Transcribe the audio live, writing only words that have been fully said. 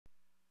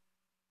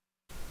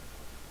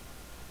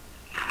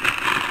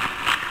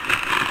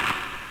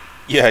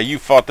Yeah, you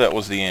thought that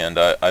was the end.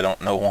 I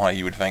don't know why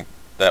you would think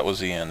that was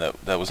the end.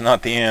 That was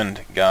not the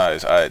end,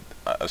 guys. I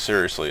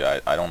seriously,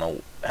 I don't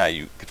know how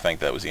you could think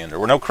that was the end. There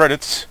were no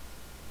credits,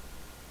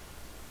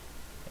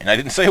 and I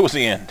didn't say it was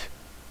the end.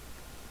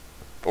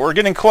 But we're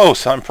getting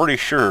close, I'm pretty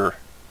sure.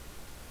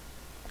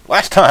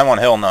 Last time on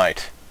Hell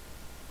Knight,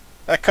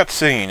 that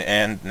cutscene,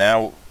 and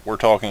now we're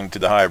talking to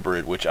the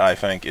hybrid, which I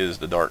think is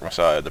the Dark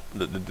Messiah, the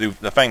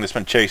thing that's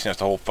been chasing us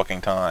the whole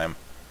fucking time.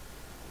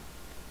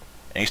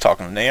 And he's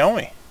talking to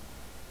Naomi.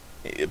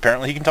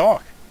 Apparently he can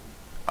talk.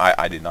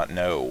 I did not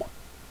know.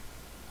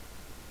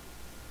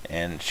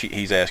 And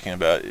he's asking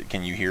about,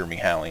 can you hear me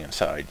howling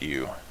inside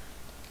you?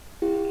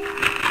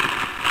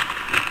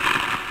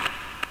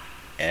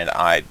 And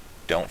I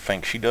don't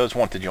think she does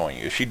want to join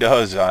you. If she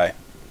does,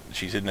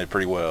 she's hidden it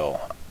pretty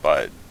well,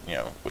 but you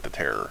know, with the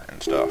terror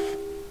and stuff.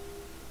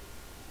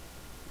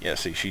 Yeah,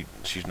 see,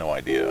 she's no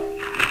idea.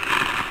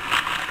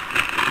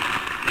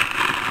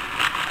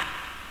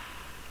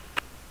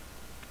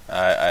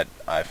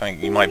 I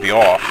think you might be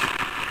off.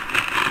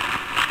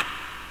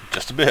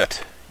 Just a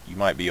bit. You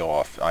might be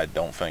off. I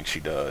don't think she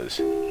does.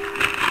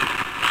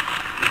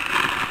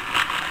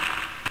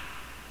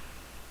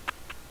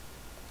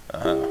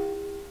 Of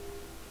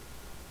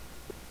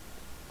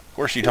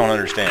course you don't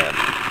understand.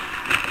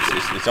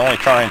 It's only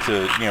trying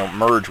to, you know,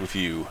 merge with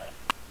you.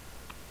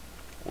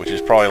 Which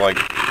is probably like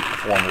a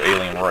form of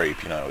alien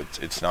rape, you know.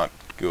 It's not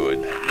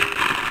good.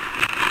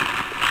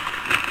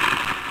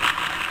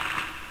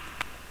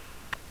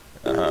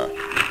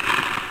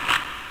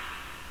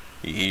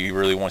 He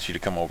really wants you to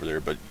come over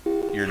there, but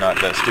you're not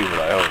that stupid,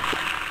 I hope.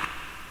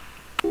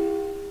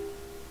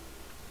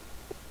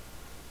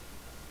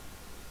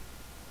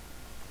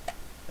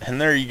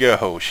 And there you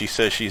go. She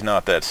says she's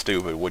not that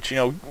stupid, which, you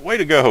know, way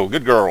to go.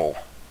 Good girl.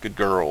 Good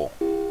girl.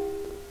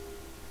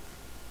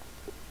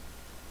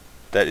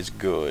 That is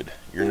good.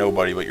 You're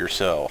nobody but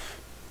yourself.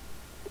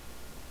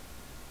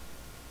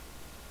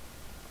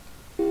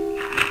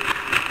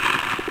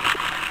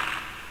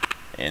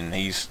 And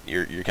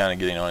you're kind of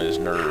getting on his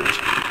nerves.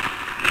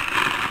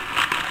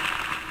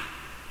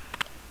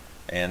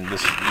 And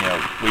this, you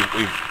know,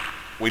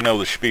 we know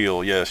the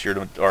spiel. Yes, you're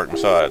the Dark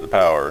Messiah, the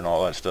power, and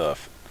all that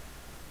stuff.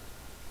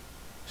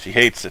 She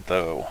hates it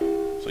though,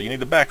 so you need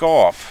to back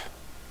off.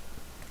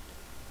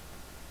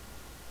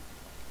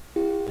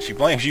 And she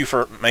blames you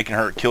for making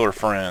her kill her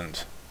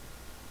friends.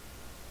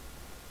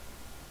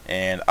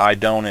 And I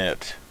don't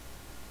it.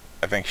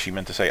 I think she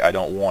meant to say I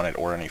don't want it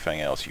or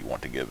anything else you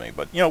want to give me.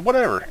 But, you know,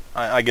 whatever.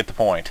 I get the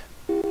point.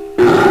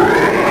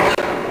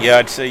 Yeah,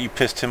 I'd say you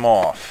pissed him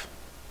off.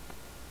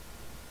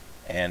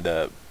 And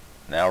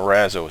now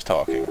Razzo is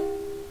talking.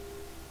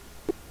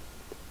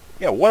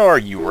 Yeah, what are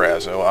you,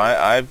 Razzo?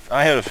 I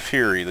have a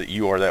theory that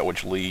you are that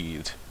which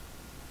leads.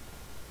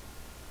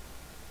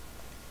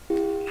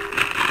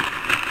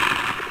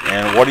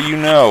 And what do you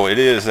know? It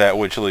is that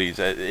which leads.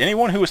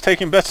 Anyone who was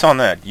taking bets on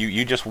that,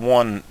 you just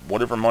won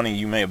whatever money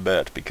you may have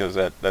bet, because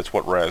that's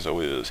what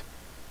Razzo is.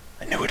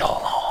 I knew it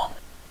all along.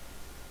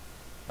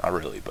 Not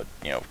really, but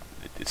you know,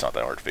 it's not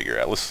that hard to figure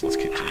out. Let's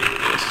continue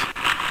with this.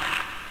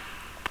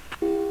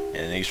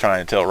 And he's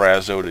trying to tell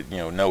Razzo to,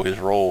 you know his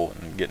role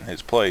and get in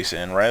his place,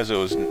 and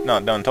Razzo is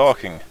not done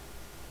talking.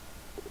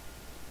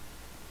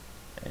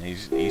 And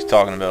he's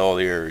talking about all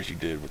the errors you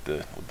did with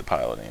the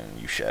piloting,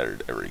 and you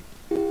shattered every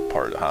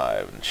part of the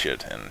hive and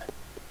shit, and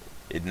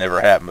it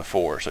never happened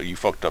before, so you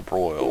fucked up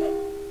royal.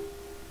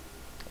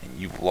 And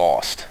you've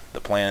lost.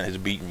 The planet has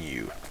beaten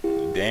you.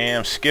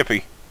 Damn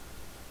Skippy.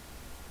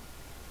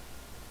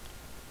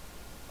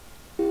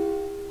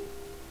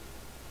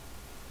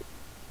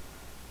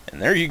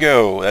 And there you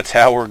go. That's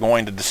how we're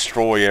going to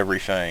destroy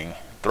everything.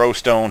 Throw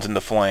stones into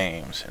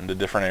flames into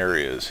different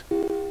areas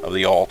of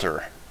the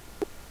altar.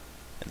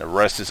 And the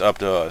rest is up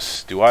to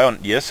us.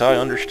 Yes, I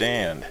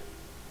understand.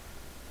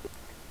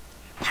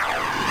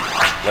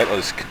 Let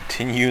us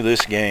continue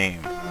this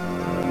game.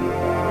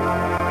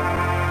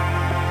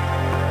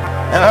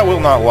 And I will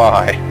not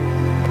lie.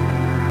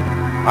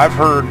 I've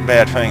heard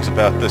bad things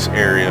about this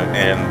area,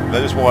 and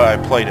that is why I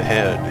played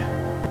ahead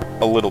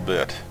a little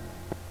bit.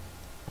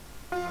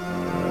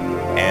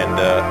 And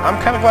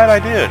I'm kind of glad I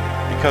did,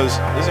 because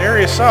this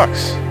area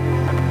sucks.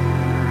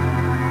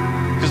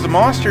 Because the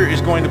monster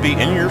is going to be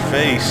in your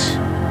face,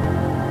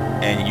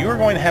 and you are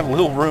going to have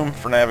little room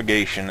for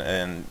navigation,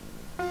 and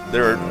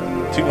there are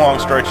too long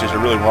stretches to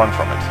really run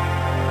from it.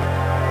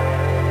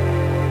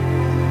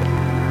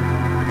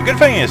 The good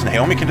thing is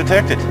Naomi can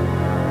detect it,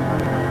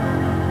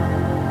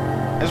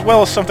 as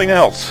well as something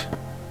else,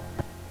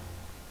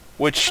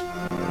 which is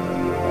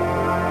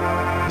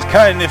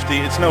kind of nifty.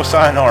 It's no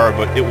sayonara,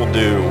 but it will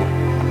do.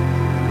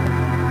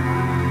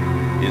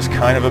 It's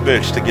kind of a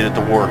bitch to get it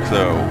to work,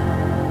 though.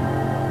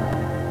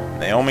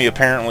 Naomi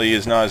apparently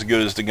is not as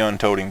good as the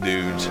gun-toting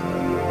dudes,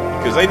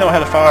 because they know how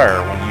to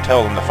fire when you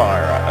tell them to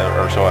fire,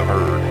 or so I've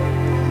heard.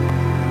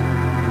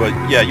 But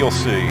yeah, you'll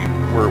see.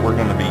 We're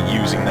going to be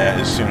using that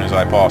as soon as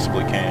I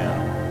possibly can.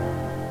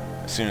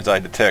 As soon as I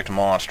detect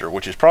monster,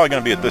 which is probably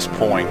going to be at this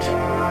point.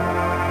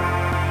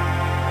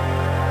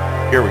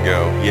 Here we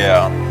go.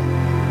 Yeah.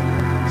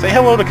 Say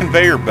hello to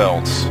conveyor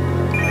belts.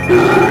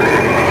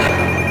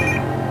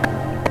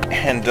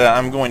 And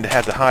I'm going to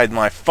have to hide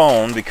my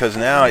phone because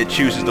now it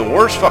chooses the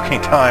worst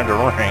fucking time to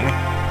ring.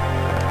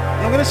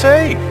 And I'm gonna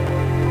save.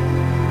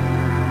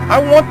 I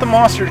want the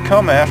monster to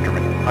come after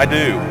me. I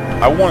do.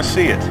 I want to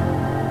see it.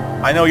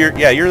 I know you're...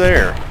 Yeah, you're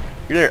there.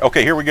 You're there.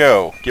 Okay, here we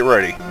go. Get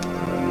ready.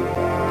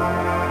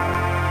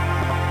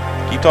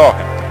 Keep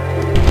talking.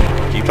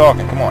 Keep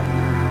talking. Come on.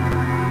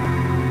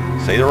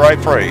 Say the right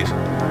phrase.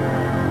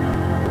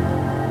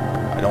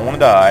 I don't want to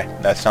die.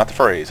 That's not the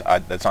phrase.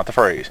 That's not the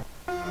phrase.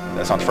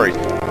 That's not the phrase.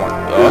 Come on.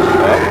 Up.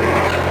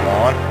 Come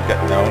on.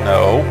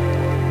 No.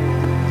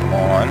 Come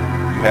on.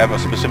 You have a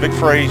specific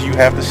phrase you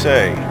have to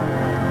say.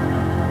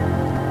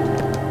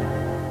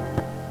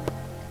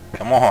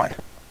 Come on.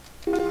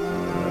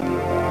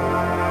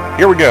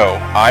 Here we go.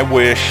 I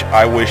wish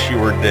you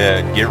were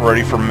dead. Get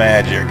ready for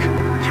magic.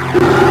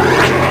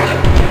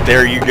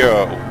 There you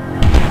go.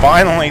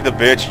 Finally, the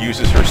bitch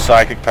uses her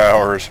psychic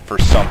powers for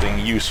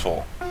something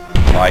useful.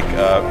 Like,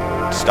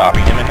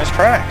 stopping him in his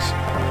tracks.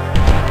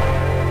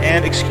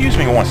 And excuse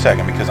me 1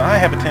 second, because I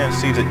have a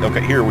tendency to...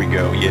 Okay, here we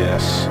go.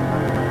 Yes.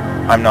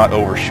 I'm not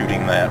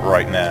overshooting that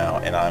right now,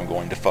 and I'm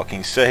going to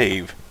fucking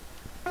save.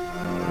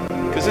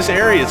 Because this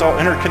area is all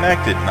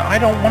interconnected, and I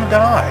don't want to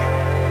die.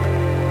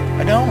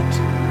 I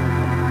don't.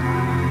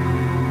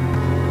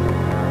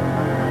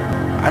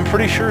 I'm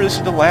pretty sure this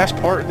is the last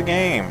part of the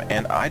game,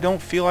 and I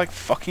don't feel like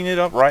fucking it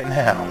up right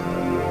now.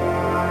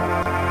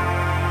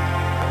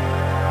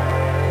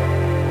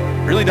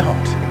 Really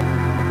don't.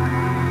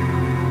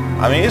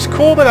 I mean, it's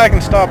cool that I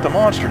can stop the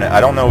monster now. I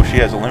don't know if she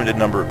has a limited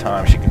number of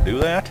times she can do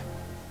that.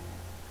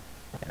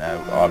 And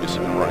I've obviously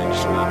been running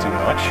just a little too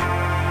much.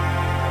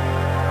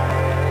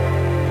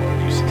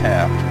 Use the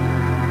tap.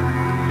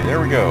 Okay, there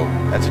we go.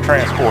 That's a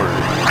transporter.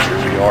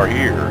 Here we are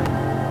here.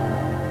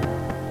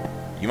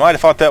 You might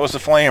have thought that was the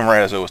flame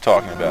Razzo was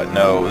talking about.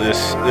 No,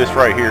 this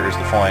right here is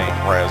the flame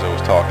Razzo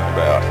was talking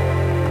about.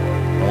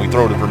 When we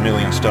throw the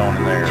vermilion stone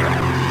in there.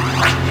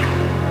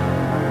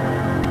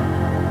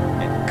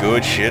 And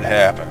good shit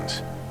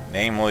happens.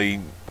 Namely,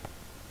 you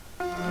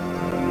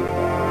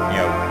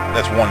know,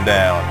 that's one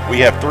down.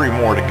 We have 3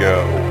 more to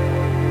go.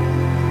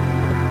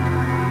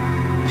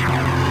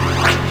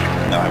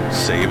 And I will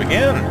save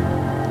again.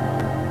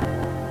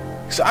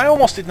 Because I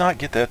almost did not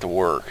get that to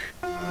work.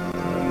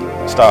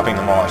 Stopping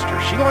the monster.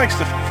 She likes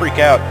to freak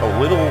out a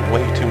little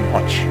way too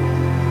much.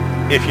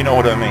 If you know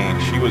what I mean.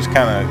 She was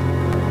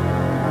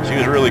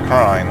really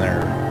crying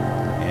there.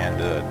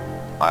 And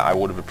I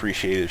would have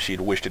appreciated if she'd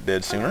wished it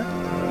dead sooner.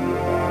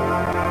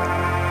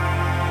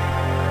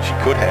 She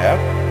could have.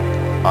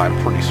 I'm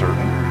pretty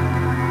certain.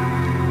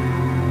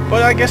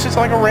 But I guess it's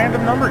like a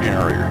random number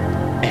generator.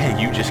 And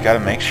you just gotta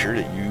make sure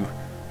that you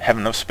have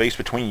enough space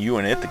between you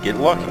and it to get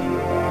lucky.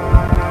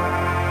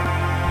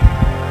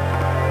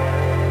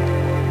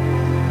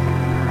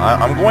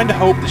 I'm going to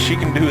hope that she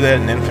can do that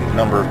an infinite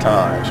number of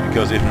times,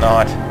 because if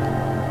not,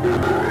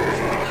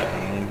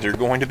 they're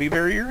going to be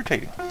very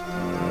irritating.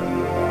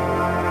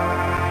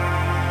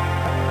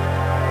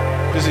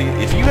 Because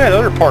if you had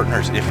other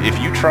partners, if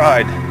you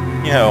tried,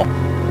 you know,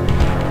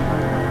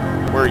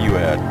 where are you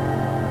at?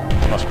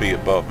 You must be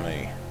above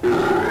me.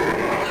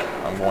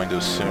 I'm going to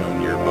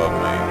assume you're above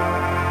me.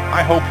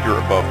 I hope you're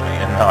above me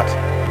and not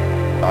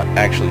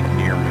actually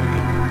near me.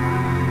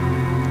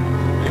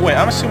 Anyway,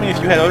 I'm assuming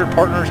if you had other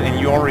partners and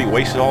you already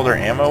wasted all their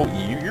ammo,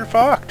 you're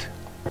fucked.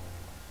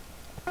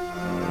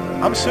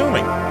 I'm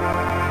assuming.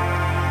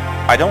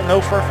 I don't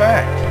know for a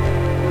fact.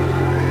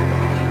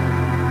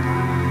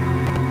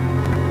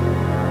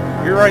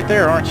 You're right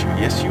there, aren't you?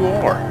 Yes, you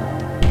are.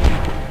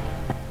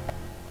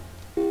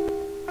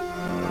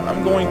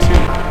 I'm going to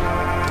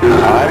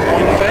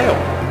fail.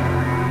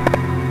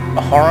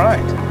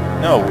 Alright.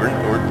 No,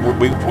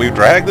 we've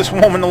dragged this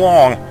woman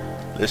along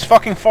this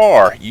fucking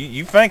far.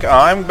 You think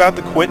I'm about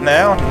to quit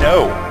now?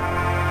 No.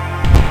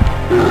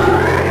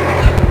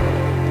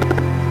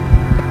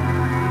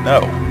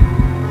 No.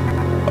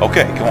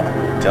 Okay, come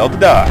on. Tell it to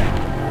die.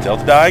 Tell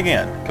it to die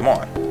again. Come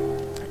on.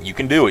 You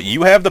can do it.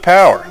 You have the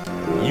power.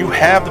 You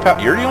have the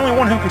power. You're the only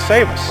one who can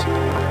save us.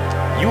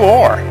 You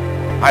are.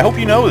 I hope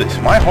you know this.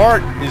 My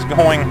heart is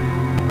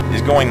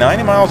going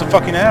 90 miles a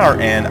fucking hour,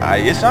 and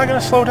it's not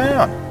going to slow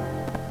down.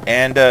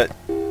 And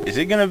is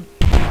it going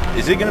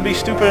to be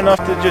stupid enough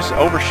to just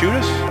overshoot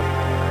us?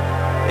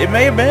 It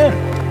may have been.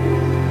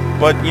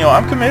 But, you know,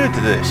 I'm committed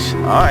to this.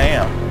 I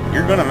am.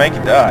 You're going to make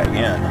it die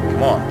again.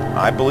 Come on.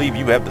 I believe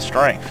you have the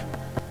strength.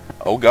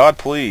 Oh, God,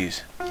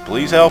 please.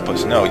 Please help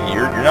us. No,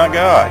 you're not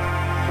God.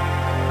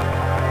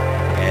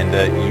 And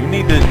you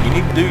need to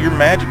do your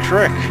magic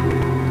trick.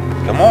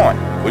 Come on.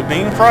 Quit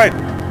being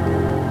frightened.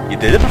 You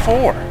did it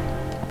before.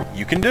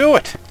 You can do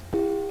it.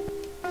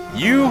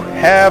 You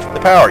have the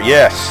power.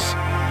 Yes.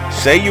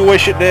 Say you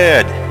wish it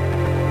did.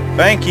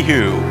 Thank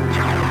you.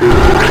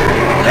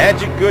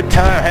 Magic, good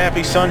time,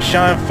 happy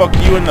sunshine, fuck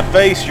you in the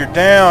face, you're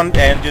down,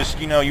 and just,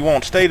 you know, you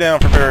won't stay down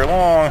for very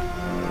long,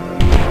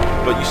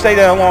 but you stay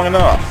down long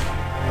enough.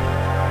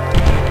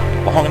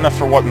 Long enough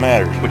for what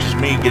matters, which is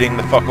me getting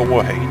the fuck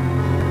away.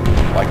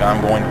 like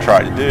I'm going to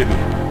try to do,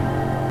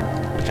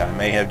 which I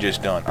may have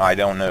just done. I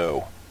don't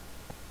know.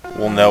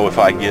 We'll know if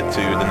I get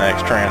to the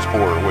next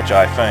transporter, which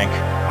I think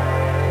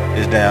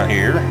is down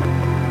here.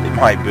 It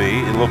might be.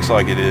 It looks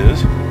like it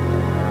is.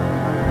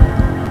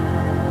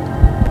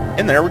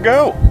 And there we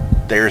go.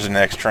 There's the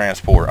next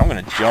transport. I'm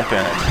going to jump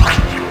in it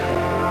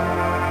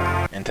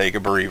and take a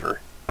breather.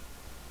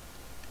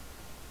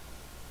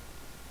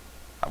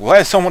 I'm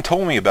glad someone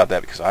told me about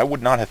that, because I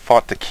would not have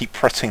thought to keep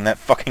pressing that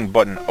fucking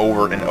button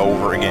over and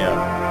over again.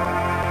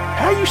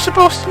 How are you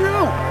supposed to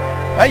know?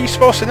 How are you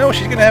supposed to know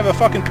she's going to have a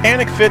fucking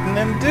panic fit and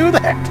then do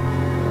that?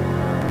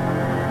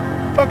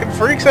 Fucking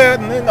freaks out,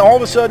 and then all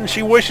of a sudden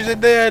she wishes it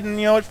dead, and,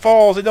 you know, it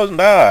falls, it doesn't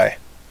die.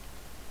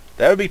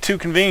 That would be too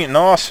convenient and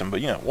awesome,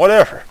 but, you know,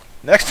 whatever.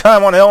 Next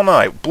time on Hell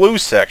Night, blue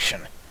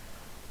section.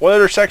 What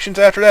other sections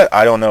after that?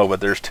 I don't know, but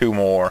there's 2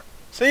 more.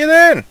 See you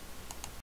then!